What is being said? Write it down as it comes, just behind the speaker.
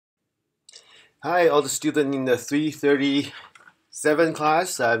Hi, all the students in the 337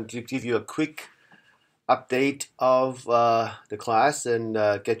 class. I'm to give you a quick update of the class and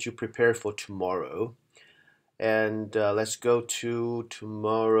get you prepared for tomorrow. And let's go to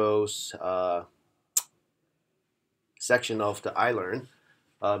tomorrow's section of the iLearn.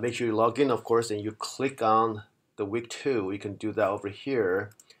 Make sure you log in, of course, and you click on the week 2. You can do that over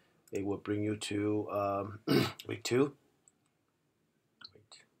here. It will bring you to week 2.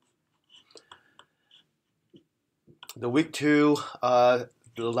 The week 2,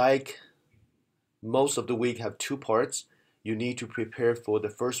 like most of the week, have 2 parts. You need to prepare for the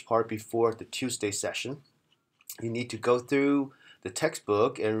first part before the Tuesday session. You need to go through the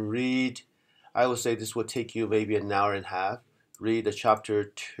textbook and read. I would say this will take you maybe an hour and a half. Read the chapter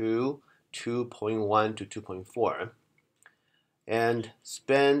 2, 2.1 to 2.4, and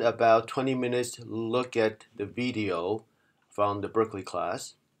spend about 20 minutes to look at the video from the Berkeley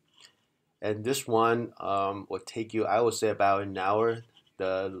class. And this one will take you, I would say, about an hour.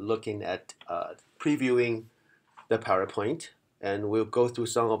 Looking at previewing the PowerPoint, and we'll go through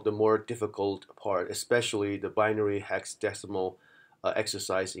some of the more difficult part, especially the binary hexadecimal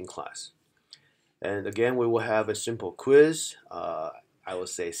exercise in class. And again, we will have a simple quiz. I would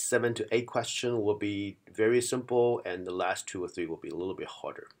say 7 to 8 questions will be very simple, and the last 2 or 3 will be a little bit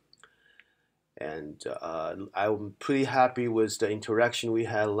harder. And I'm pretty happy with the interaction we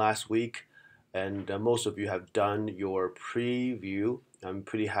had last week, and most of you have done your preview. I'm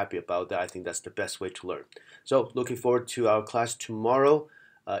pretty happy about that. I think that's the best way to learn. So looking forward to our class tomorrow.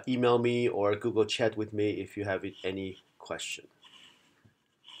 Email me or Google chat with me if you have any question.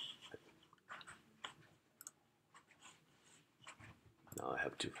 Now I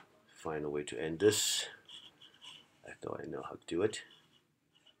have to find a way to end this. I thought I know how to do it.